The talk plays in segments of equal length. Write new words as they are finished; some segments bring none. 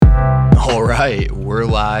right, we're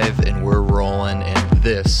live and we're rolling, and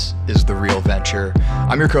this is The Real Venture.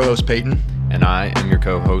 I'm your co-host, Peyton. And I am your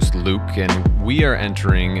co-host, Luke, and we are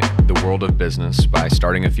entering the world of business by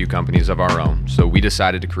starting a few companies of our own. So we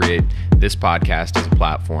decided to create this podcast as a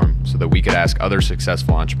platform so that we could ask other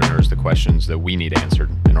successful entrepreneurs the questions that we need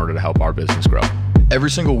answered in order to help our business grow.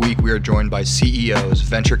 Every single week, we are joined by CEOs,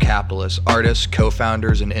 venture capitalists, artists,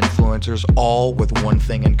 co-founders, and influencers, all with one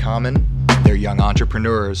thing in common. They're young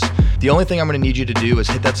entrepreneurs. The only thing I'm going to need you to do is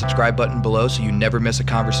hit that subscribe button below so you never miss a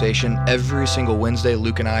conversation. Every single Wednesday,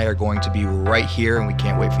 Luke and I are going to be right here, and we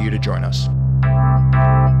can't wait for you to join us.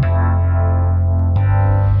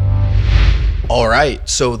 All right,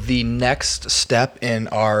 so the next step in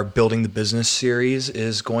our Building the Business series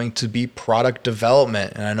is going to be product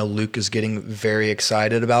development. And I know Luke is getting very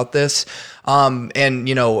excited about this. And,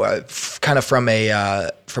 you know, kind of from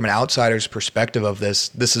an outsider's perspective of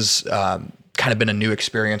this is kind of been a new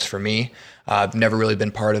experience for me. I've never really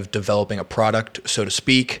been part of developing a product, so to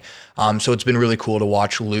speak. So it's been really cool to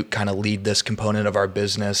watch Luke kind of lead this component of our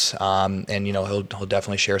business. And, you know, he'll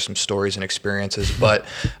definitely share some stories and experiences. But,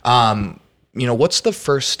 you know, what's the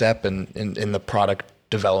first step in the product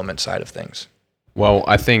development side of things? Well,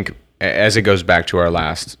 I think as it goes back to our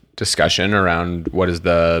last discussion around what are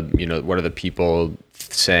the people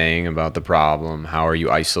saying about the problem? How are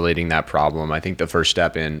you isolating that problem? I think the first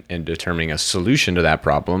step in determining a solution to that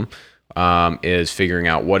problem is figuring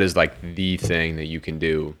out what is like the thing that you can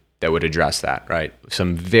do that would address that, right?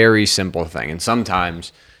 Some very simple thing. And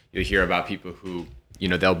sometimes you hear about people who, you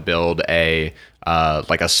know, they'll build a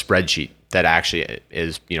spreadsheet that actually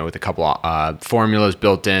is, you know, with a couple formulas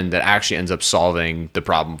built in that actually ends up solving the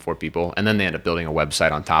problem for people. And then they end up building a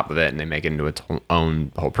website on top of it and they make it into its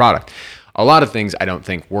own whole product. A lot of things I don't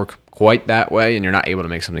think work quite that way, and you're not able to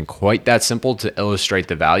make something quite that simple to illustrate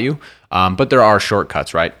the value. But there are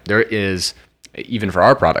shortcuts, right? There is, even for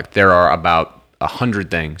our product, there are about 100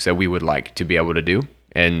 things that we would like to be able to do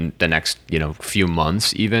in the next, you know, few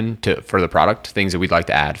months, even for the product, things that we'd like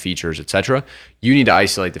to add, features, etc. You need to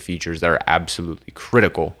isolate the features that are absolutely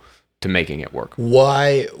critical to making it work.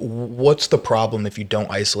 Why? What's the problem if you don't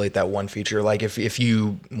isolate that one feature? Like if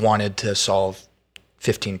you wanted to solve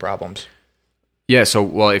 15 problems. Yeah, so,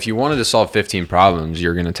 well, if you wanted to solve 15 problems,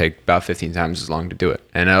 you're going to take about 15 times as long to do it.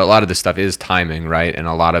 And a lot of this stuff is timing, right? And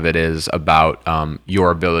a lot of it is about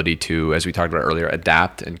your ability to, as we talked about earlier,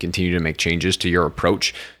 adapt and continue to make changes to your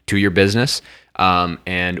approach to your business.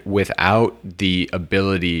 And without the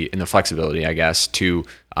ability and the flexibility, I guess, to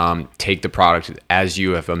take the product as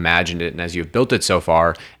you have imagined it and as you've built it so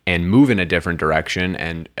far and move in a different direction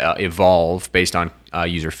and evolve based on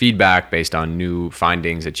user feedback, based on new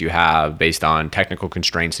findings that you have, based on technical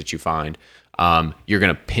constraints that you find, you're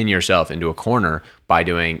going to pin yourself into a corner by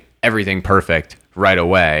doing everything perfect right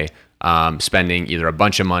away, spending either a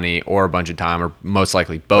bunch of money or a bunch of time, or most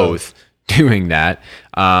likely both, doing that,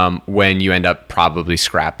 when you end up probably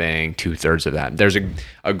scrapping 2/3 of that. There's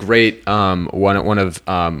a great one of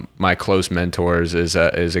my close mentors is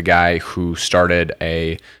a guy who started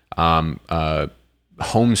a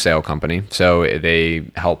home sale company. So they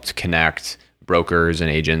helped connect brokers and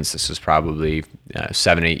agents. This was probably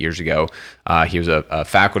 7-8 years ago. He was a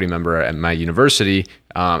faculty member at my university.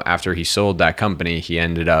 After he sold that company, he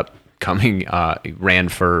ended up ran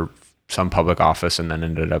for some public office and then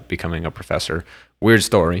ended up becoming a professor. Weird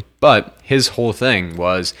story. But his whole thing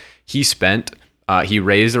was he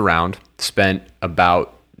raised around, spent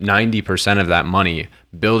about 90% of that money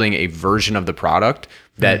building a version of the product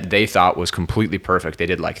that they thought was completely perfect. They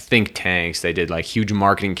did like think tanks, they did like huge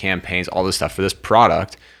marketing campaigns, all this stuff for this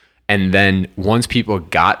product. And then once people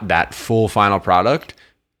got that full final product,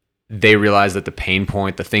 they realized that the pain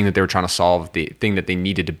point, the thing that they were trying to solve, the thing that they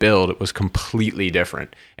needed to build was completely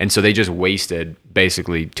different. And so they just wasted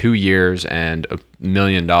basically 2 years and $1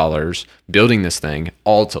 million building this thing,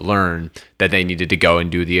 all to learn that they needed to go and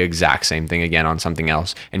do the exact same thing again on something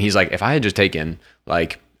else. And he's like, if I had just taken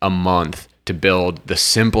like a month to build the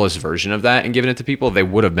simplest version of that and given it to people, they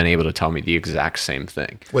would have been able to tell me the exact same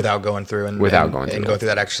thing. Without going through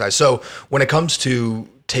that exercise. So when it comes to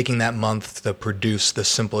taking that month to produce the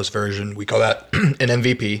simplest version, we call that an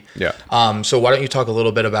MVP. Yeah. So why don't you talk a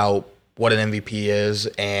little bit about what an MVP is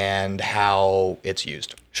and how it's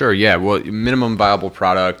used? Sure. Yeah. Well, minimum viable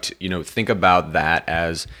product, you know, think about that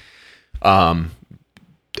as the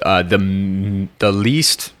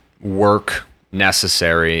least work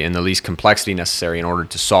necessary and the least complexity necessary in order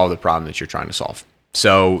to solve the problem that you're trying to solve.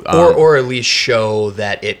 So, or at least show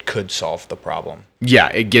that it could solve the problem. Yeah,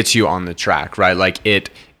 it gets you on the track, right? Like it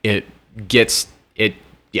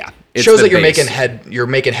yeah, it shows that you're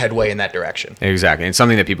making headway in that direction. Exactly. And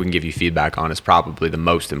something that people can give you feedback on is probably the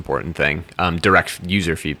most important thing, direct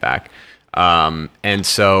user feedback. And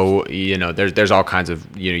so, there's all kinds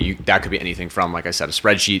of, that could be anything from, like I said, a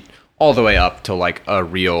spreadsheet all the way up to like a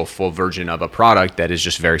real full version of a product that is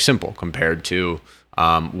just very simple compared to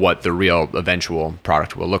what the real eventual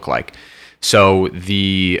product will look like. So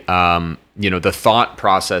the thought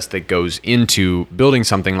process that goes into building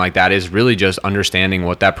something like that is really just understanding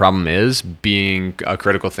what that problem is, being a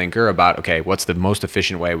critical thinker about, okay, what's the most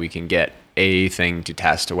efficient way we can get a thing to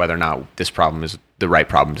test whether or not this problem is the right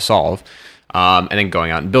problem to solve, and then going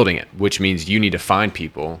out and building it, which means you need to find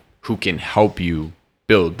people who can help you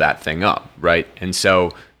build that thing up, right? And so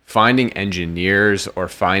finding engineers or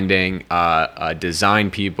finding design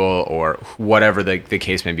people or whatever the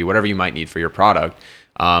case may be, whatever you might need for your product,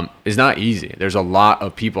 is not easy. There's a lot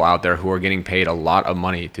of people out there who are getting paid a lot of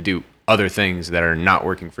money to do other things that are not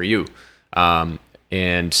working for you.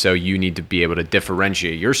 And so you need to be able to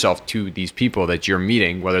differentiate yourself to these people that you're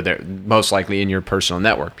meeting, whether they're most likely in your personal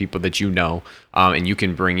network, people that you know, and you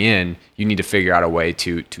can bring in. You need to figure out a way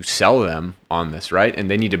to sell them on this, right? And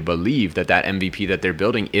they need to believe that MVP that they're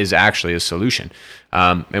building is actually a solution.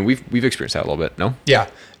 And we've experienced that a little bit, no? Yeah,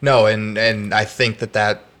 no, and I think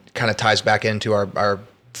that kind of ties back into our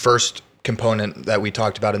first component that we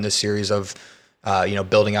talked about in this series of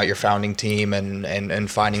building out your founding team and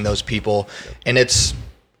finding those people. And it's,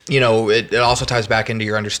 it also ties back into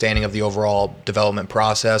your understanding of the overall development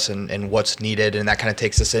process and what's needed. And that kind of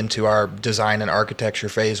takes us into our design and architecture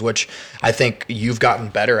phase, which I think you've gotten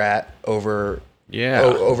better at over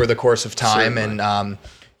the course of time. Certainly.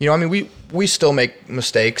 And, we still make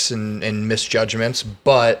mistakes and misjudgments,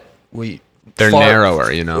 but they're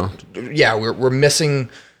narrower, Yeah, we're missing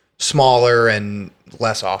smaller and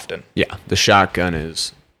less often. Yeah, the shotgun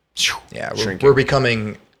is we're becoming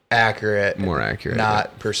more accurate,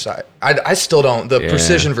 not precise. I still don't, the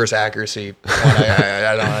precision versus accuracy one,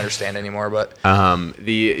 I don't understand anymore. But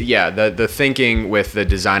the thinking with the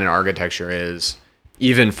design and architecture is,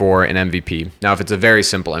 even for an MVP. Now, if it's a very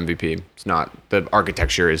simple MVP, the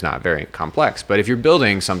architecture is not very complex. But if you're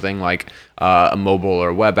building something like a mobile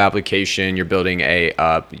or web application, you're building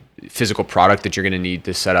a physical product that you're going to need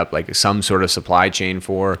to set up like some sort of supply chain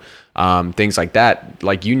for, things like that,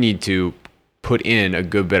 like you need to put in a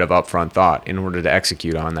good bit of upfront thought in order to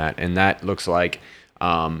execute on that. And that looks like,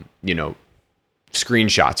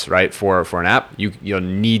 screenshots, right? For an app, you'll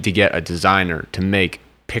need to get a designer to make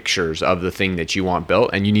pictures of the thing that you want built,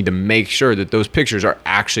 and you need to make sure that those pictures are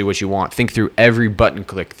actually what you want. Think through every button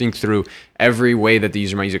click, think through every way that the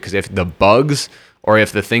user might use it, because if the bugs or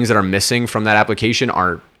if the things that are missing from that application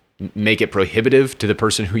make it prohibitive to the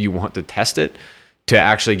person who you want to test it to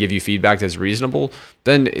actually give you feedback that's reasonable,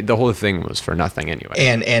 then the whole thing was for nothing anyway.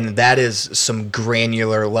 And that is some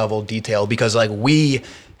granular level detail, because like we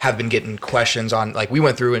have been getting questions on, like we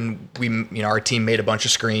went through and our team made a bunch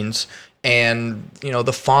of screens, and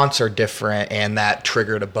the fonts are different, and that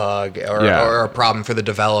triggered a bug or a problem for the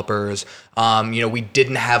developers. We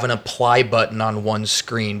didn't have an apply button on one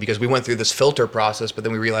screen because we went through this filter process, but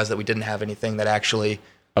then we realized that we didn't have anything that actually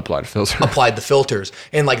applied the filters.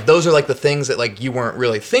 And like those are like the things that like you weren't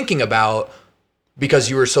really thinking about because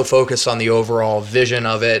you were so focused on the overall vision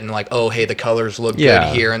of it and like, oh hey, the colors look good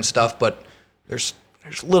here and stuff, but there's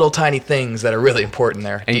little tiny things that are really important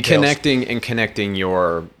there. And connecting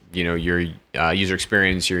your user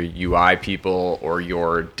experience, your UI people, or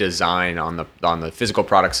your design on the physical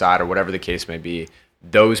product side, or whatever the case may be,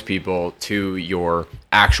 those people to your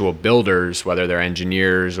actual builders, whether they're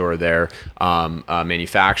engineers or they're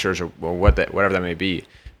manufacturers or whatever that may be.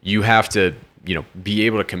 You have to be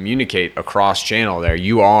able to communicate across channel there.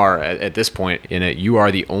 You are at this point in it, you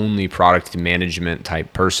are the only product management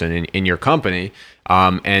type person in your company,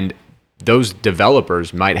 and those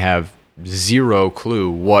developers might have zero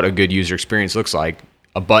clue what a good user experience looks like.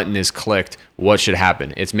 A button is clicked, what should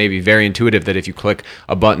happen? It's maybe very intuitive that if you click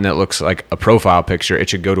a button that looks like a profile picture, it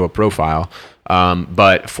should go to a profile.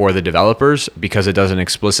 But for the developers, because it doesn't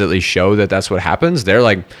explicitly show that that's what happens, they're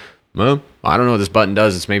like, well, I don't know what this button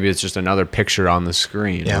does. It's just another picture on the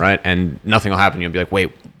screen, right? And nothing will happen. You'll be like,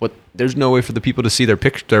 wait, what? There's no way for the people to see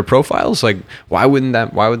their profiles? Like, why would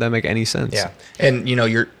that make any sense? Yeah. And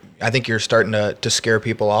I think you're starting to scare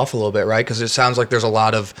people off a little bit, right? Because it sounds like there's a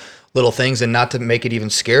lot of little things, and not to make it even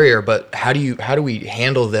scarier, but how do we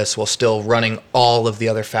handle this while still running all of the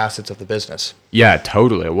other facets of the business? Yeah,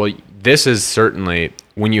 totally. Well, this is certainly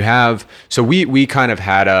when you have, so we kind of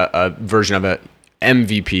had a version of a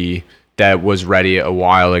MVP that was ready a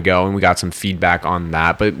while ago, and we got some feedback on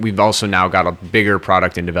that, but we've also now got a bigger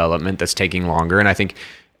product in development that's taking longer. And I think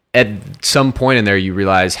at some point in there, you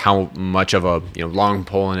realize how much of a long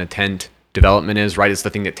pole in a tent development is, right? It's the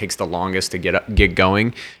thing that takes the longest to get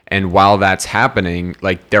going. And while that's happening,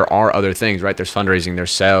 like there are other things, right? There's fundraising,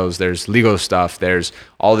 there's sales, there's legal stuff, there's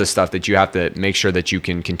all this stuff that you have to make sure that you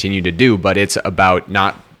can continue to do. But it's about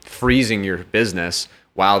not freezing your business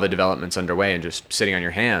while the development's underway and just sitting on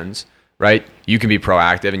your hands, right? You can be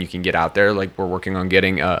proactive and you can get out there. Like we're working on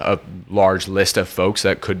getting a large list of folks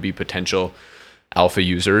that could be potential alpha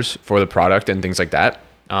users for the product and things like that.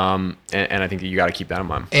 And I think that you got to keep that in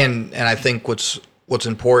mind. And I think what's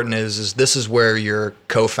important is this is where your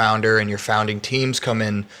co-founder and your founding teams come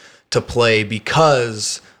in to play,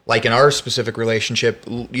 because like in our specific relationship,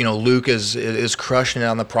 Luke is crushing it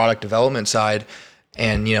on the product development side,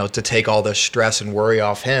 and to take all the stress and worry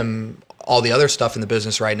off him, all the other stuff in the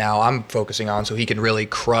business right now I'm focusing on, so he can really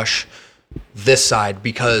crush this side.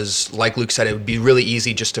 Because like Luke said, it would be really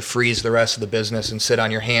easy just to freeze the rest of the business and sit on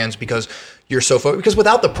your hands because you're so focused. Because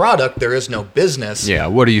without the product, there is no business. Yeah,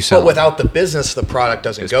 what are you selling? But without the business, the product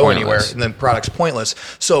doesn't go pointless. anywhere, and the product's pointless.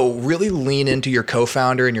 So really lean into your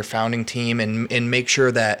co-founder and your founding team and make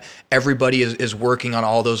sure that everybody is working on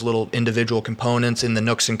all those little individual components in the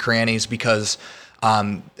nooks and crannies, because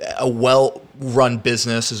a well-run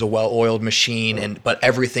business is a well-oiled machine, but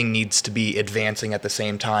everything needs to be advancing at the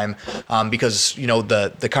same time. Because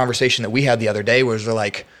the conversation that we had the other day was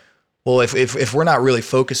like, well, if we're not really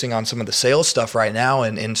focusing on some of the sales stuff right now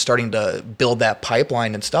and starting to build that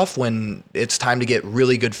pipeline and stuff, when it's time to get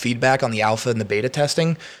really good feedback on the alpha and the beta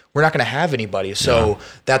testing, we're not going to have anybody. So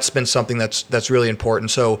that's been something that's really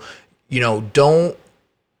important. So don't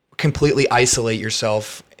completely isolate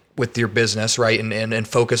yourself with your business, right? And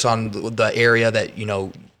focus on the area that,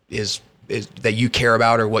 is that you care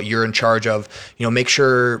about or what you're in charge of. Make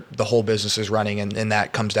sure the whole business is running, and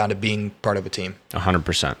that comes down to being part of a team.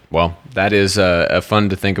 100%. Well, that is fun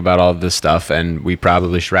to think about all of this stuff, and we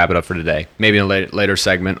probably should wrap it up for today. Maybe in a later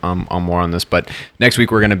segment, I'll more on this, but next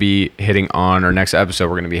week we're going to be hitting on, or next episode,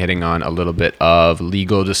 we're going to be hitting on a little bit of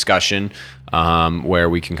legal discussion, where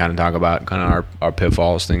we can kind of talk about kind of our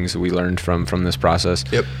pitfalls, things that we learned from this process.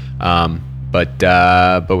 Yep.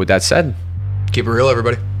 But with that said, keep it real,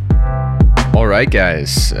 everybody. All right,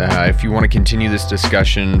 guys. If you want to continue this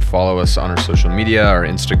discussion, follow us on our social media. Our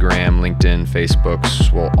Instagram, LinkedIn,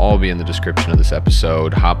 Facebooks will all be in the description of this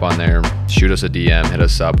episode. Hop on there, shoot us a DM, hit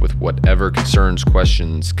us up with whatever concerns,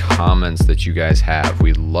 questions, comments that you guys have.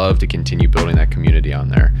 We'd love to continue building that community on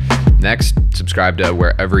there. Next, subscribe to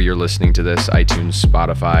wherever you're listening to this: iTunes,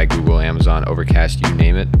 Spotify, Google, Amazon, Overcast, you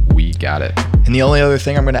name it, we got it. And the only other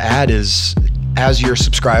thing I'm going to add is, as you're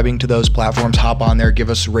subscribing to those platforms, hop on there, give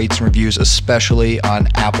us rates and reviews, especially on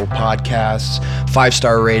Apple Podcasts.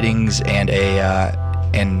 5-star ratings and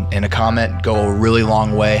a comment go a really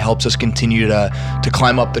long way. Helps us continue to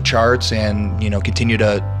climb up the charts and continue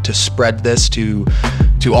to spread this to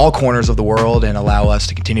all corners of the world and allow us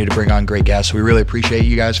to continue to bring on great guests. We really appreciate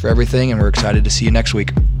you guys for everything, and we're excited to see you next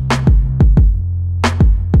week.